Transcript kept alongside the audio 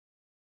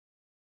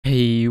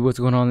Hey, what's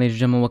going on, ladies and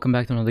gentlemen? Welcome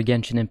back to another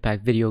Genshin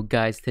Impact video.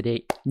 Guys,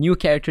 today, new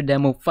character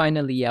demo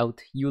finally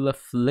out. Eula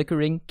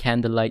Flickering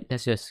Candlelight.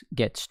 Let's just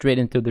get straight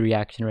into the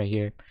reaction right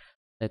here.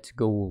 Let's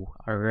go.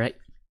 Alright.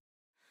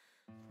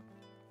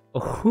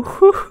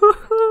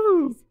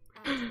 Oh,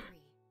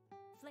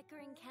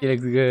 he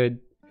looks good.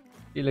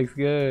 He looks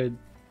good.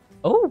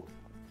 Oh!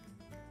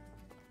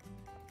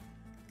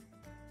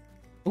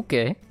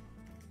 Okay.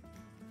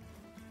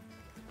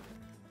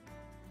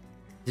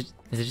 Is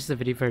it just a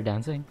video for her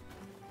dancing?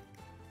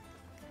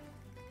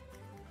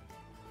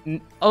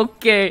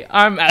 Okay,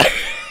 I'm out.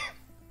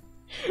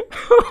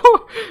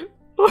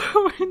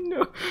 Oh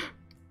no.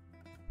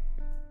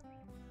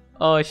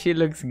 Oh, she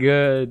looks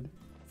good.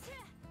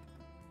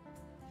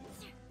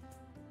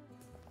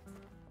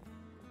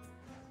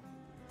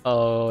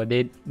 Oh,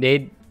 they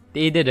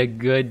did a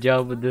good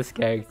job with this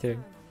character.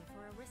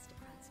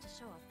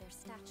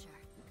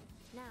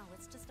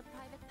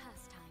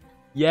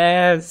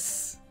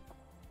 Yes.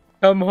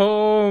 Come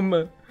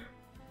home.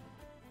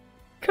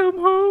 Come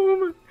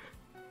home.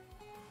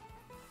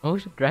 Oh,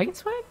 dragon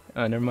swag?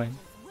 Oh, never mind.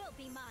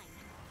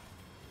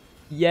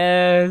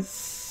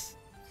 Yes.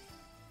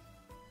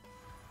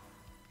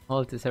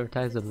 All to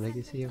sabotage the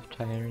legacy of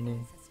tyranny.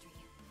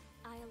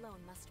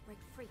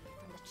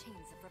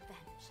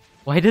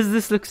 Why does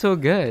this look so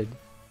good?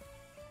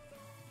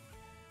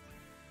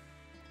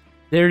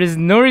 There is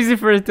no reason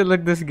for it to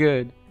look this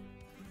good.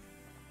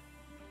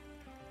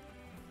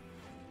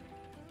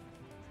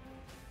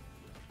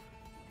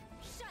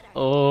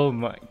 Oh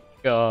my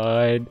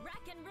god.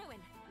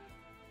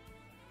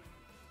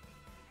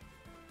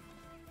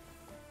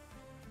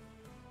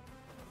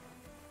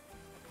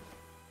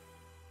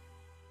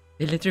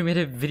 They literally made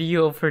a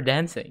video of her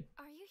dancing.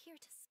 Are you here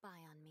to spy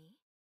on me?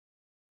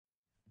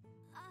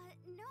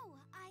 No,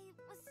 I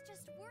was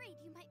just worried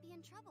you might be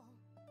in trouble.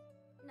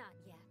 Not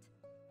yet.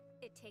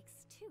 It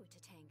takes two to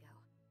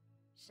tango.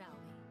 Shall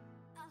we?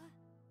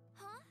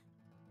 Huh?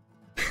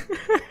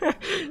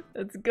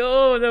 Let's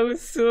go. That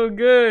was so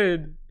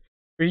good.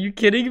 Are you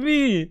kidding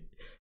me?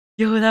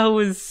 Yo, that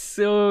was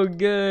so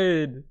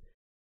good.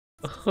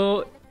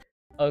 Oh,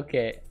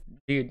 okay,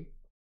 dude.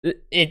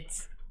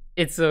 It's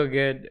so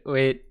good.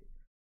 Wait.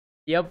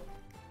 Yep.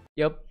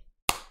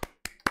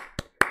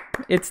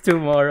 It's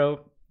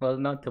tomorrow. Well,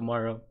 not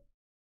tomorrow.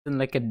 It's in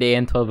like a day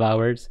and 12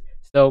 hours.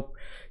 So,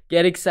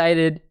 get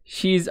excited.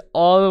 She's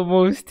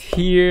almost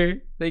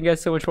here. Thank you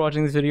guys so much for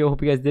watching this video.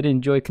 Hope you guys did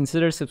enjoy.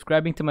 Consider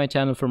subscribing to my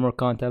channel for more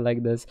content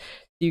like this.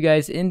 See you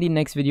guys in the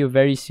next video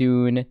very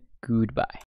soon. Goodbye.